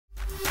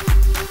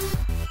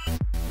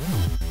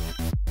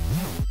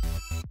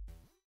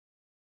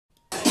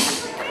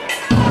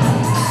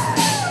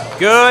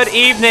Good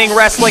evening,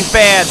 wrestling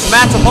fans.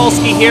 Matt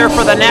Topolski here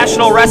for the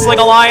National Wrestling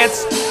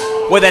Alliance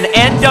with an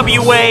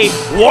NWA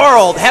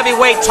World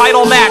Heavyweight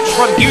title match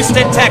from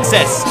Houston,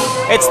 Texas.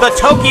 It's the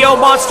Tokyo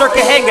Monster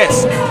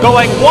Kahagas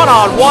going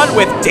one-on-one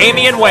with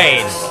Damien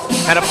Wayne.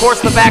 And of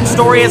course, the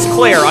backstory is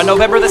clear. On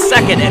November the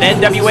 2nd,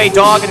 an NWA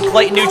Dog in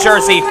Clayton, New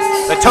Jersey,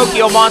 the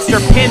Tokyo Monster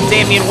pinned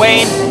Damien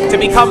Wayne to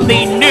become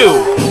the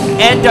new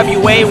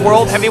NWA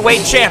World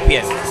Heavyweight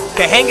Champion.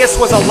 Kahagas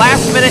was a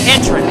last-minute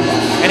entrant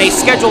in a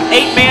scheduled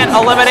 8-man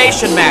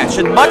elimination match,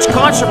 and much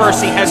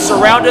controversy has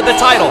surrounded the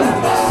title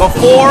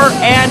before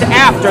and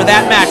after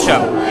that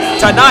matchup.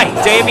 Tonight,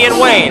 Damien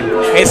Wayne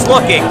is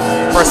looking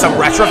for some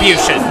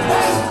retribution.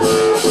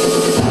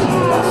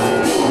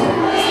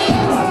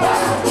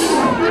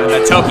 And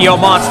the Tokyo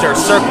Monster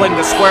circling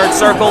the squared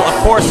circle, of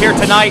course, here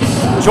tonight,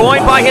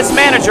 joined by his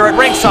manager at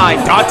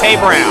ringside, Dante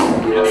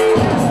Brown.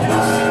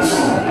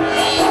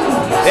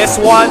 This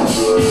one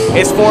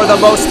is for the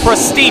most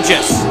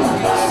prestigious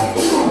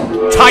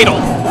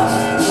title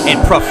in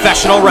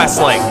professional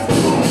wrestling.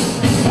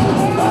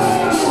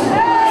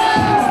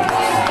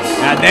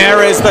 And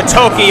there is the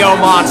Tokyo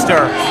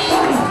Monster,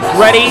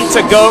 ready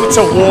to go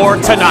to war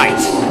tonight.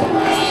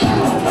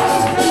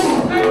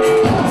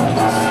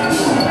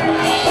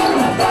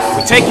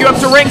 We take you up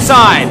to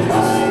ringside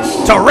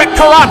to Rick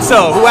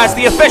Carazzo, who has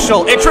the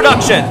official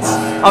introductions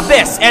of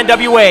this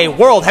NWA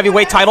World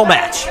Heavyweight title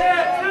match.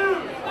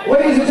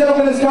 Ladies and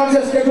gentlemen, this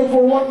contest is scheduled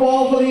for one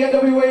fall for the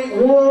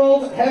NWA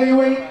World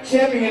Heavyweight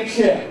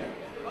Championship.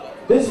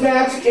 This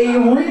match, a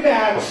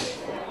rematch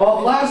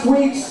of last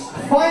week's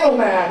final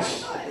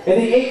match in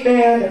the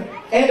 8-man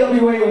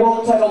NWA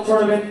World Title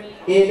Tournament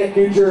in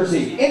New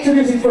Jersey.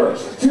 Introducing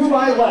first, to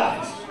my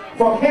left,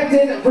 from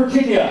Hampton,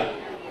 Virginia,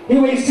 he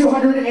weighs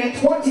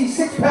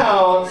 226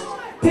 pounds,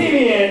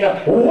 Damien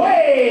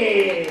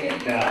Wayne.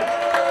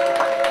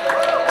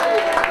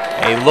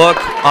 A look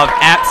of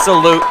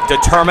absolute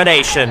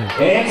determination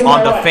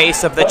on the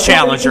face of the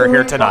challenger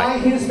here tonight.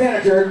 His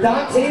manager,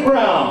 Dante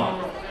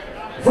Brown,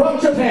 from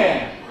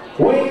Japan,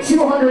 weighing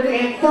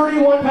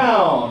 231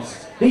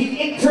 pounds, the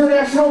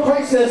International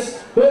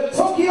Crisis, the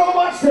Tokyo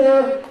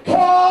Monster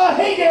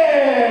Kahagas.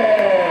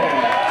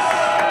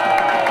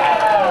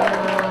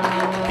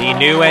 The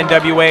new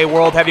NWA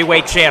World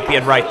Heavyweight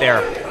Champion right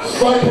there.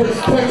 Cypress,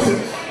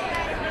 Texas.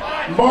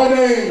 My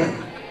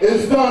name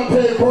is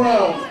Dante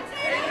Brown.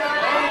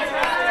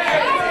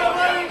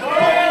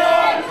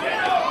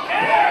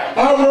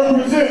 I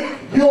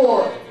represent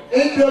your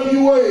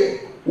NWA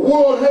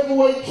World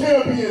Heavyweight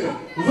Champion,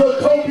 the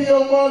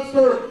Tokyo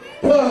Monster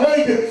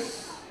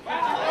Kahagas,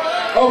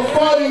 a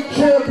fighting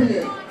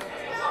champion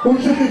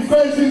who should be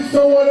facing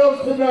someone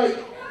else tonight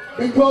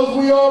because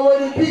we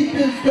already beat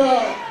this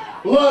guy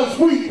last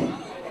week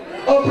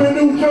up in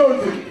New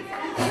Jersey.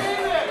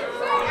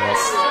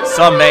 Yes,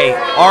 some may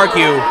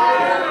argue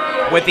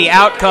with the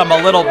outcome a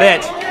little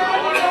bit.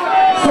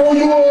 So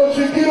you all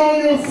should get on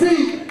your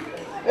feet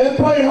and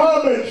pay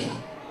homage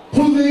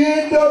to the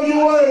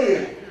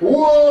NWA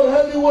World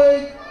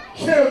Heavyweight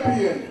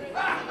Champion.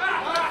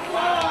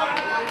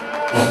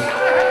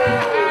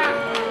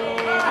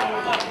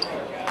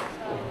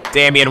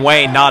 Damien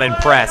Wayne not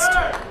impressed.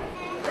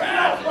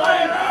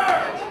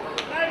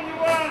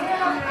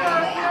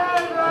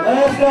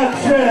 Last I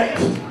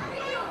checked,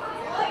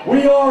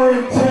 we are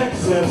in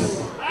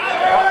Texas.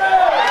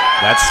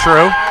 That's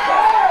true.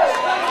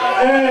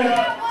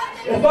 And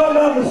if I'm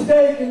not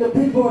mistaken, the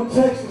people in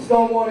Texas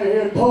don't want to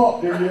hear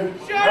talk, do you?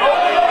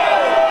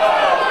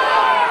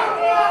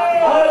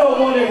 I don't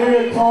want to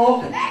hear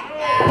talk.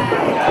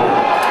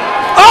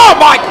 Oh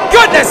my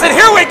goodness, and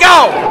here we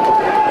go!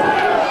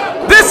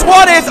 This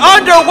one is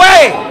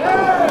underway!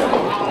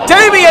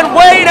 Damien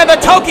Wayne and the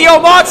Tokyo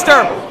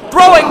Monster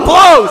throwing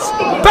blows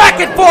back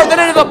and forth and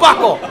into the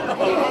buckle.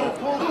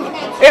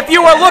 If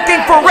you were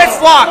looking for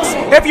wrist locks,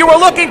 if you were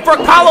looking for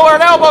collar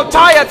and elbow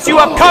tie-ups, you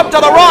have come to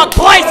the wrong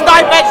place.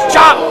 Knife edge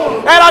chop,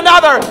 and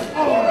another.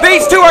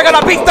 These two are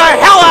gonna beat the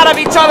hell out of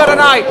each other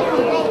tonight.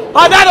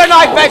 Another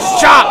knife edge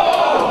chop,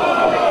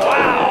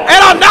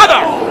 and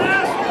another.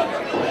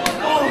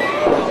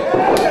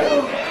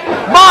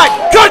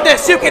 My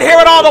goodness, you can hear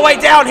it all the way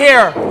down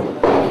here.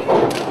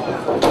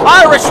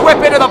 Irish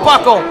whip into the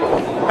buckle,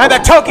 and the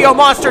Tokyo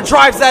Monster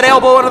drives that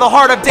elbow into the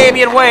heart of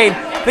Damien Wayne.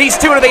 These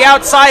two to the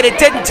outside, it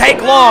didn't take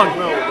long.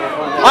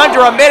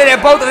 Under a minute and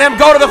both of them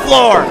go to the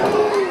floor.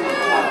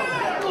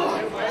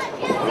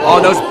 Oh,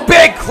 those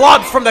big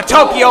clubs from the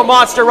Tokyo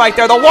Monster right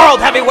there, the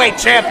World Heavyweight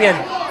Champion.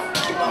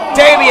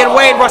 Damien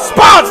Wayne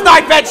responds,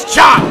 knife edge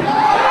chop.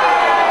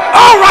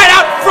 Oh, right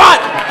out front.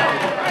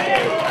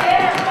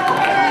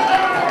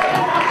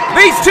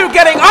 These two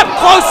getting up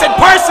close and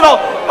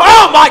personal.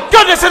 Oh my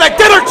goodness, and a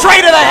dinner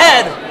tray to the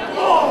head.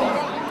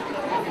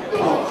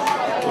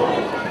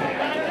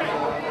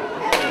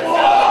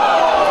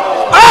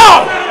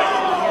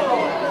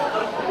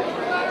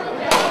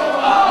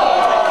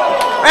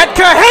 And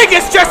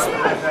Kahagas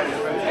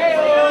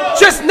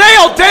just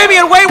nailed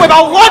Damien Wayne with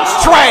a lunch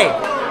tray.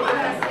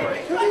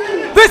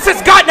 This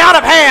has gotten out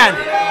of hand.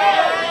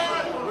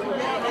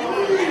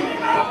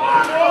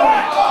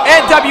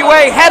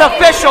 NWA head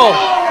official,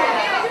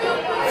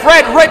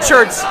 Fred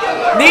Richards,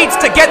 needs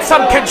to get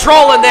some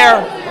control in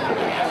there.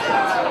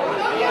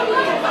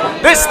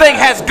 This thing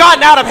has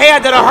gotten out of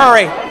hand in a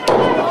hurry.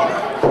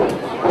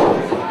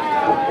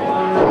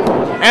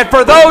 And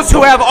for those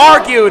who have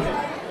argued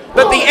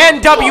that the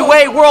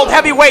NWA World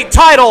Heavyweight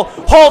title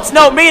holds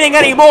no meaning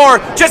anymore,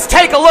 just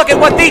take a look at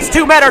what these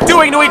two men are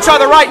doing to each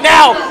other right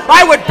now.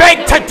 I would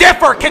beg to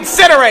differ,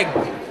 considering.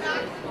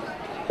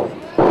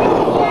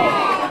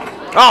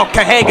 Oh,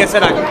 Kahagas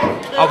in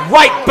a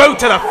right boot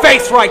to the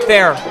face right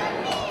there.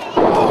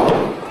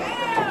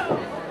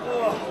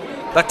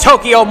 The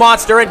Tokyo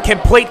Monster in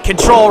complete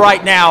control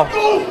right now.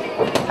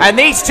 And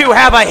these two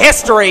have a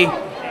history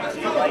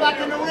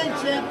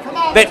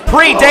that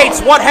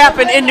predates what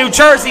happened in New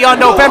Jersey on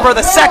November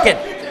the 2nd.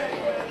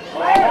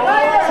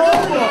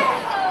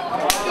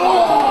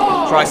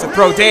 Tries to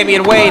throw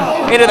Damien Wayne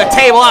into the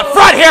table out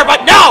front here,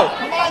 but no!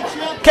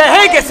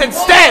 Kahagas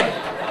instead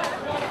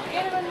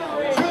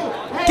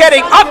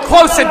getting up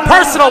close and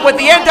personal with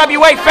the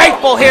NWA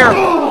faithful here.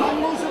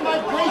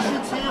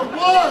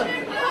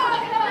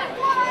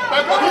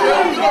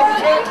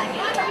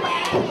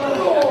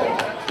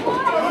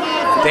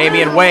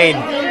 Damien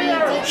Wayne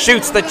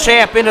shoots the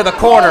champ into the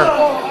corner.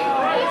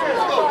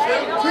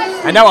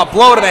 And now a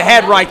blow to the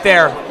head right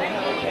there.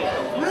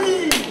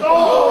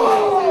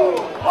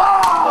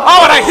 Oh,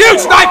 and a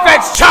huge knife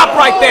edge chop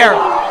right there.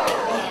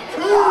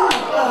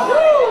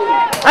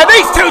 And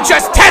these two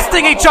just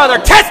testing each other,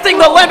 testing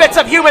the limits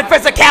of human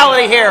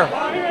physicality here.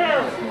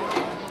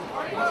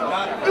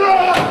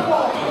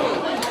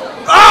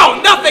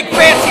 Oh, nothing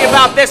fancy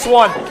about this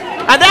one.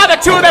 And now the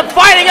two of them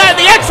fighting out of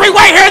the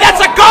entryway here. That's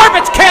a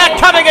garbage can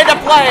coming into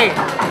play.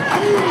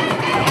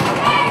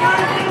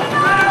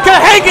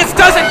 Kahagas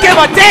doesn't give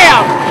a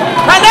damn.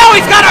 And now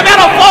he's got him in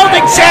a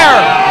folding chair.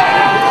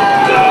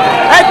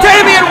 And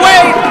Damien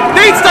Wayne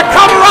needs to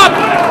cover up.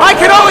 I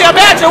can only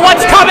imagine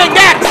what's coming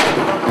next.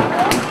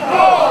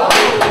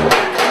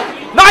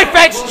 Knife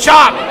edge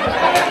chop.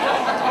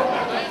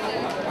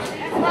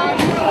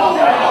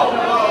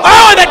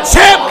 Oh, and the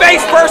champ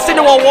face burst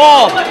into a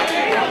wall.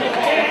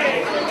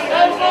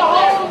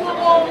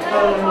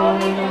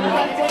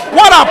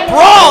 What a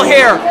brawl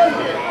here.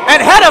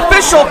 And head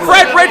official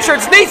Fred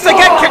Richards needs to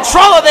get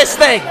control of this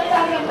thing.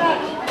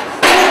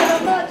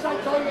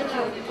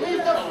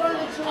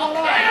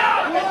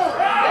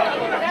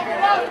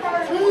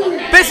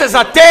 This is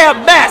a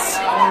damn mess.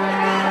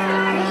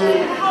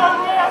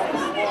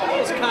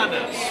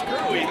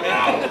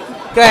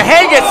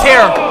 Kahagas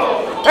here.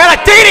 And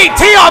a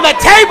DDT on the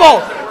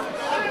table.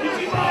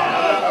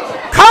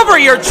 Cover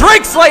your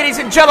drinks, ladies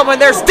and gentlemen.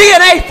 There's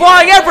DNA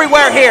flying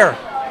everywhere here.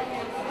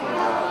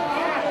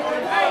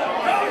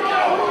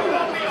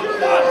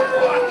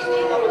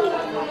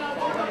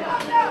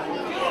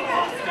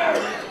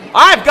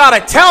 I've got to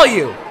tell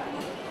you,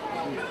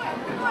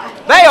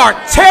 they are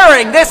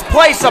tearing this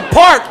place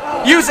apart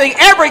using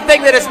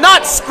everything that is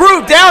not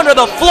screwed down to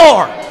the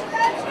floor.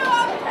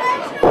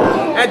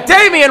 And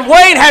Damien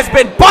Wayne has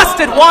been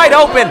busted wide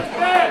open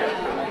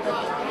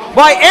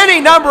by any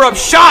number of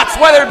shots,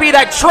 whether it be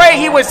that tray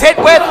he was hit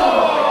with,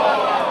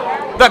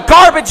 the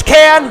garbage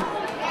can.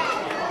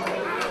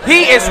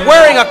 He is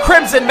wearing a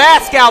crimson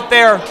mask out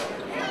there.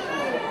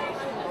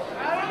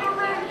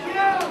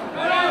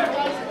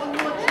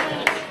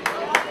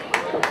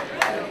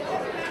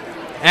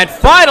 And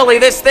finally,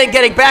 this thing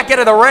getting back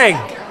into the ring.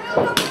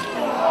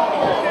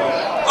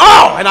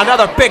 Oh, and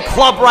another big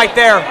club right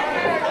there.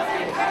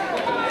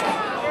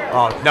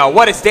 Oh, no,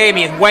 what is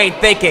Damien Wayne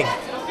thinking?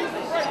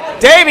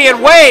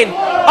 Damien Wayne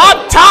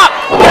up top.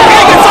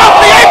 Kahagas off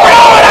the apron.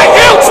 Oh, and a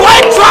huge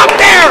leg drop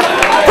there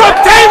from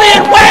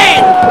Damien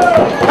Wayne.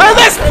 And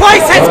this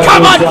place has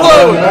come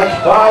unglued.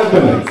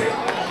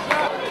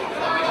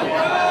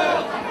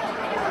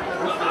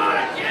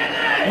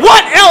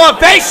 What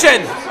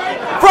elevation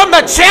from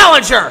the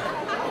challenger.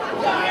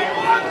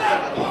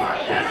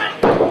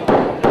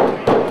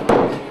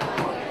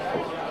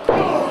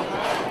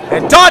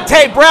 And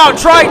Dante Brown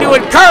trying to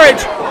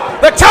encourage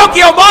the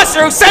Tokyo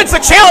Monster, who sends the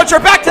challenger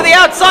back to the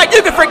outside.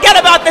 You can forget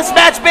about this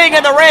match being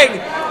in the ring.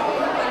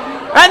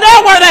 And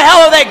now where the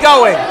hell are they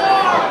going?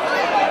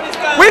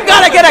 We've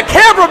got to get a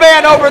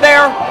cameraman over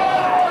there.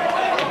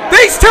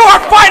 These two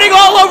are fighting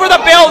all over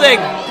the building.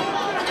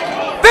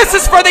 This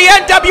is for the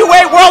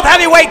NWA World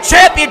Heavyweight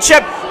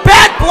Championship.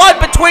 Bad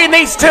blood between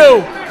these two.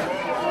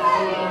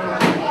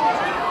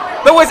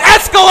 That was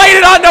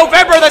escalated on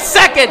November the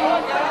 2nd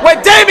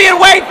when Damien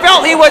Wayne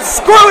felt he was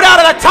screwed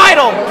out of the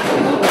title.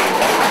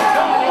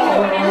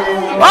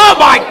 Oh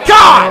my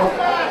God!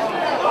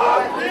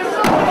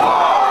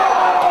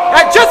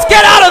 And just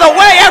get out of the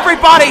way,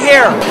 everybody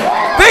here.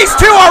 These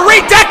two are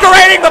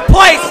redecorating the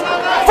place.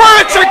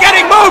 Furniture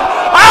getting moved.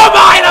 Oh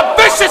my, and a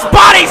vicious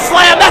body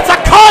slam. That's a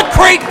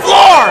concrete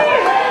floor.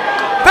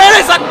 That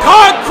is a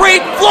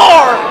concrete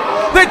floor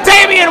that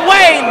Damien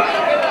Wayne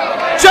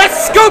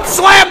just scoop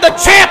slammed the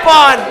champ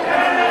on.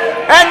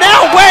 And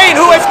now Wayne,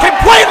 who has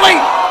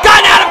completely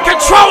gotten out of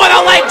control with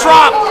a leg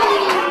drop.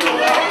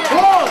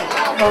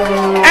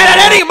 And at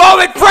any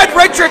moment, Fred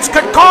Richards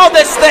could call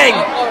this thing.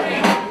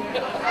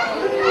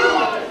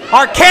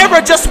 Our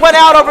camera just went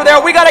out over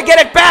there. We got to get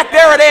it back.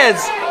 There it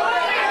is.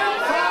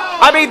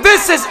 I mean,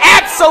 this is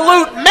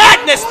absolute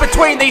madness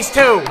between these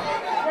two.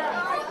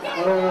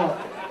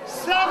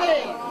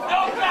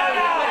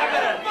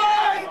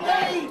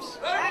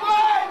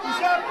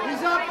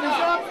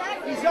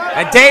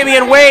 And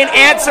Damien Wayne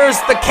answers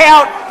the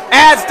count,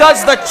 as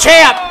does the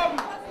champ.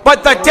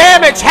 But the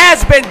damage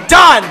has been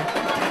done.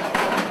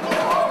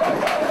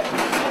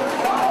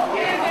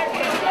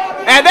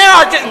 And there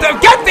are,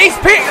 get these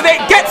people,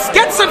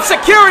 get some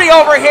security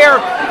over here.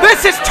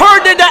 This has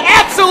turned into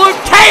absolute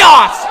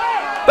chaos.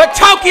 The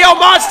Tokyo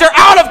Monster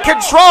out of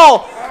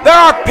control. There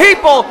are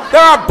people,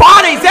 there are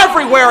bodies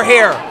everywhere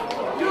here.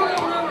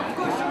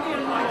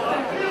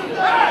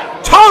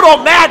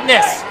 Total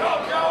madness.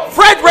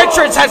 Fred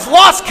Richards has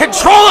lost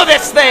control of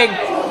this thing.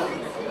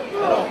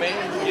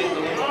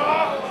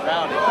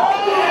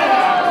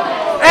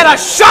 And a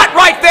shot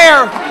right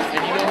there.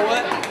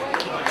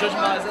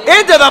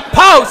 Into the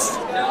post.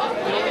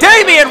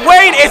 Damien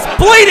Wayne is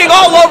bleeding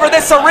all over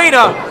this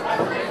arena.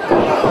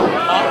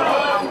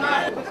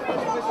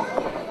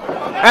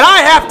 And I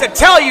have to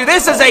tell you,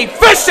 this is a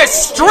vicious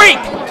streak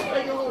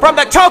from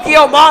the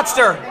Tokyo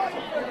Monster.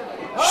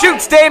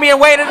 Shoots Damien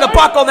Wayne into the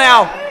buckle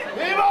now.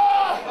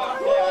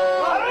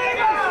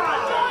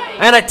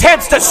 And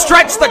attempts to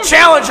stretch the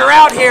challenger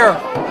out here,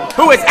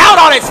 who is out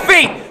on his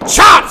feet.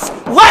 Chops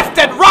left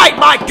and right,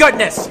 my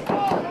goodness.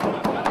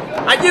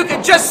 And you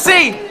can just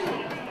see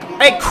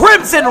a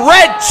crimson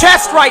red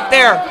chest right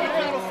there.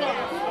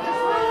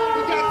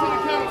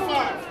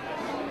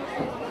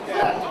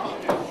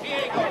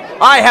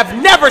 I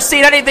have never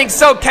seen anything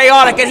so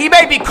chaotic, and he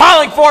may be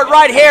calling for it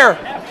right here.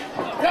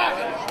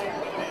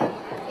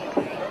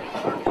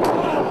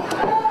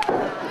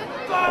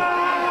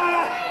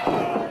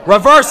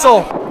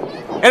 Reversal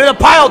into the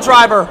pile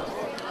driver.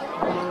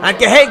 And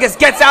Kahagas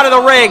gets out of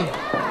the ring.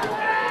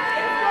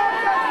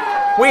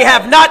 We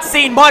have not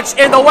seen much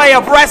in the way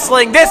of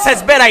wrestling. This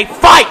has been a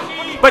fight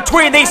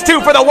between these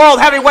two for the World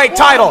Heavyweight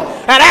title.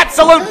 An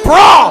absolute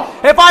brawl,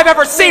 if I've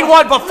ever seen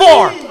one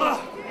before.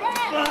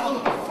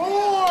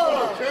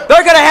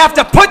 They're going to have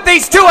to put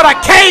these two in a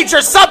cage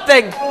or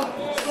something.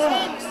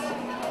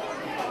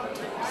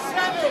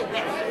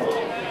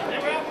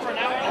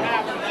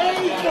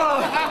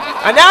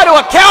 And now to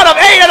a count of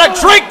 8 and a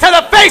drink to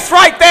the face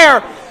right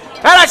there.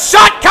 And a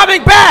shot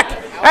coming back.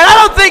 And I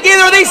don't think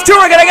either of these two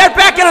are going to get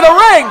back into the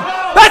ring.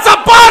 That's a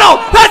bottle.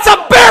 That's a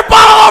beer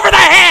bottle over the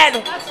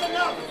head. That's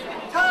enough.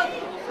 Tug,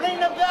 ring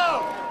the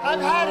bell.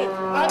 I've had it.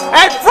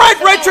 And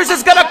Fred Richards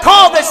is going to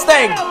call this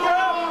thing.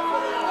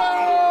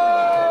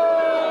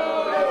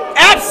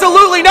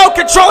 Absolutely no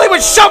control. He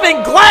was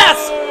shoving glass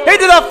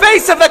into the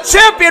face of the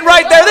champion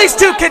right there. These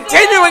two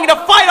continuing to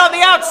fight on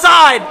the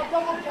outside.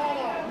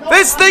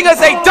 This thing is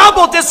a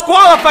double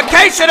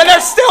disqualification, and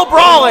they're still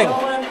brawling.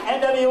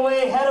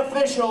 NWA head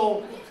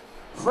official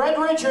Fred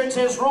Richards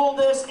has ruled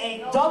this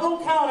a double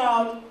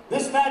countout.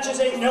 This match is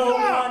a no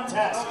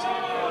contest.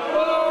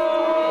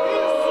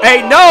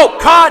 A no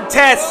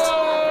contest.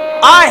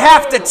 I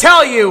have to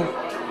tell you,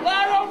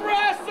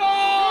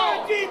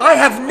 I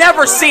have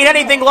never seen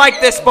anything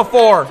like this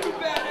before.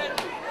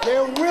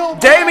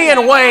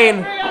 Damien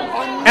Wayne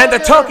and the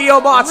Tokyo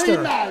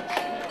Monster.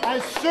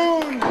 As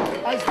soon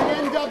as the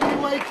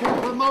NWA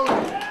can promote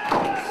it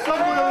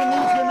somewhere in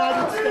these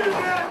United States.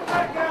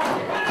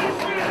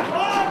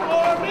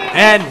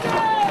 And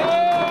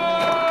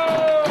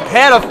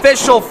head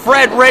official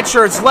Fred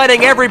Richards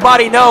letting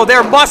everybody know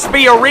there must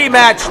be a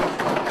rematch.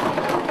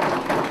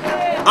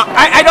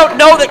 I don't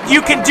know that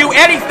you can do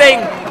anything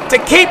to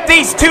keep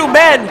these two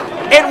men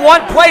in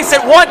one place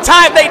at one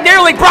time. They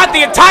nearly brought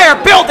the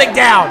entire building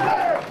down.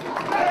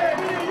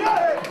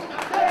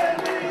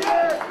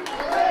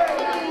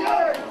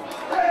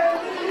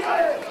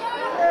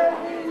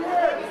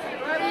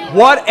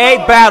 What a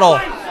battle.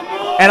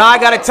 And I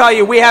gotta tell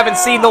you, we haven't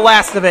seen the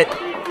last of it.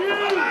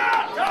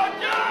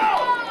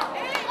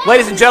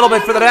 Ladies and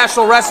gentlemen, for the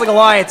National Wrestling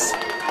Alliance,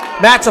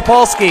 Matt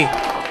Topolski.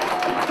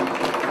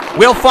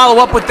 We'll follow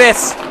up with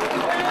this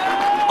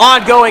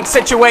ongoing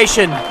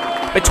situation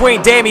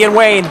between Damien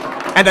Wayne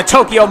and the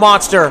Tokyo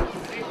Monster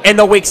in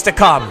the weeks to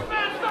come.